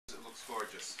It's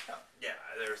gorgeous. Yeah,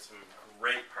 there's some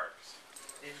great parks.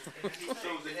 So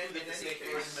the snake in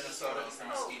Minnesota is the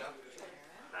mosquito?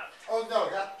 Oh no,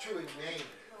 that's true in Maine.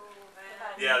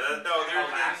 Yeah,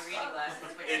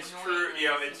 it's true.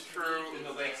 Yeah, it's true in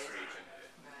the Lakes region.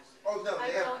 Oh no,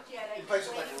 they have in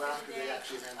places like Alaska. They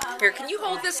actually have. Here, can you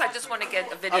hold this? I just want to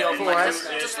get a video for us.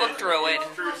 Just look through it.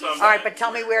 All right, but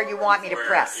tell me where you want me to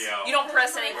press. You don't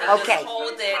press anything. Okay. Just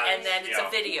hold it, and then it's a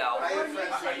video. I have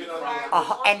friends that you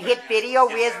know. And hit video.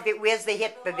 Where's the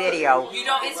hit the video? You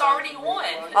don't. It's already on.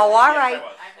 Oh, all right.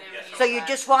 So you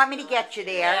just want me to get you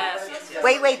there? Yes.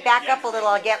 Wait, back up a little.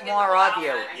 I'll get more of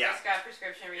you. I just got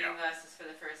prescription reading glasses for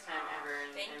the first time ever.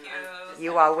 Thank and you. I'm just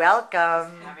You are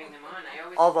welcome. having them on. I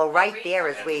always Although right there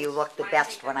is where you look the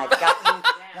best when I've got you.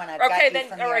 When I've got Okay, you then.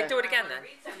 from All right, your- do it again then.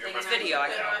 It's video. I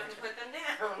don't can. have to put them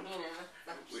down, you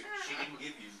know. She didn't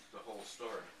give you the whole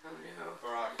story. Oh no.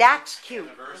 For our That's cute.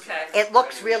 anniversary. Okay. It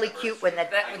looks really cute when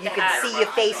you can see your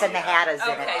face and the hat is in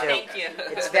it Okay, too. thank you.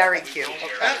 It's very cute.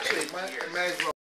 Actually, might as well.